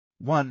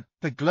1.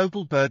 The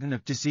Global Burden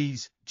of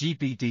Disease,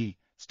 GBD,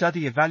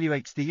 study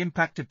evaluates the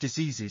impact of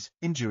diseases,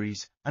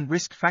 injuries, and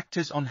risk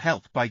factors on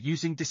health by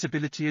using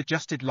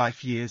disability-adjusted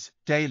life years,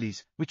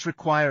 DALYs, which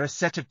require a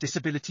set of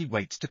disability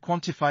weights to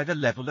quantify the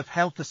level of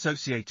health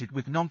associated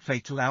with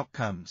non-fatal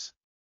outcomes.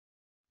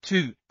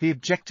 2. The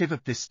objective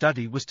of this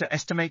study was to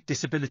estimate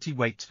disability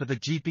weights for the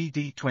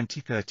GBD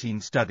 2013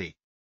 study.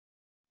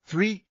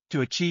 3.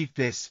 To achieve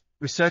this,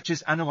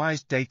 researchers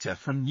analyzed data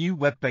from new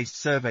web-based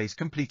surveys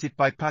completed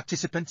by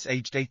participants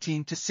aged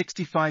 18 to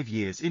 65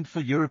 years in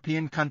 4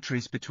 European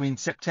countries between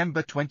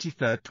September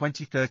 23,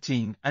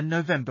 2013 and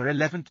November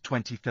 11,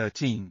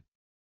 2013.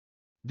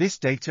 This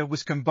data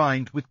was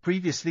combined with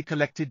previously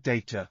collected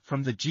data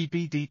from the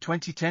GBD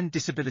 2010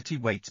 Disability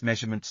Weights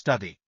Measurement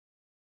Study.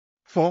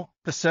 4.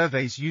 The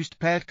surveys used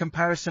paired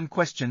comparison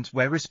questions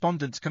where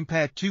respondents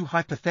compared 2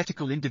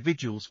 hypothetical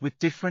individuals with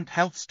different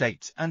health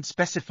states and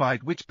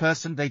specified which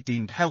person they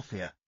deemed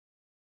healthier.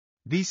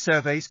 These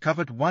surveys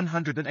covered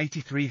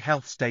 183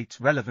 health states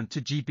relevant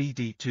to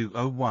GBD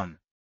 201.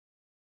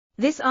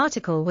 This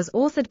article was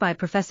authored by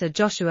Professor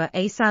Joshua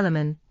A.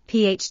 Salomon,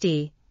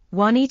 Ph.D.,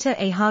 Juanita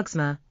A.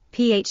 Haagsma,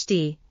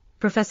 Ph.D.,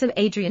 Professor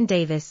Adrian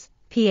Davis,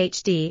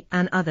 Ph.D.,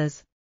 and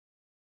others.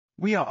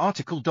 We are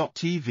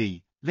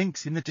RTCLTV.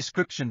 Links in the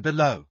description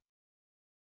below.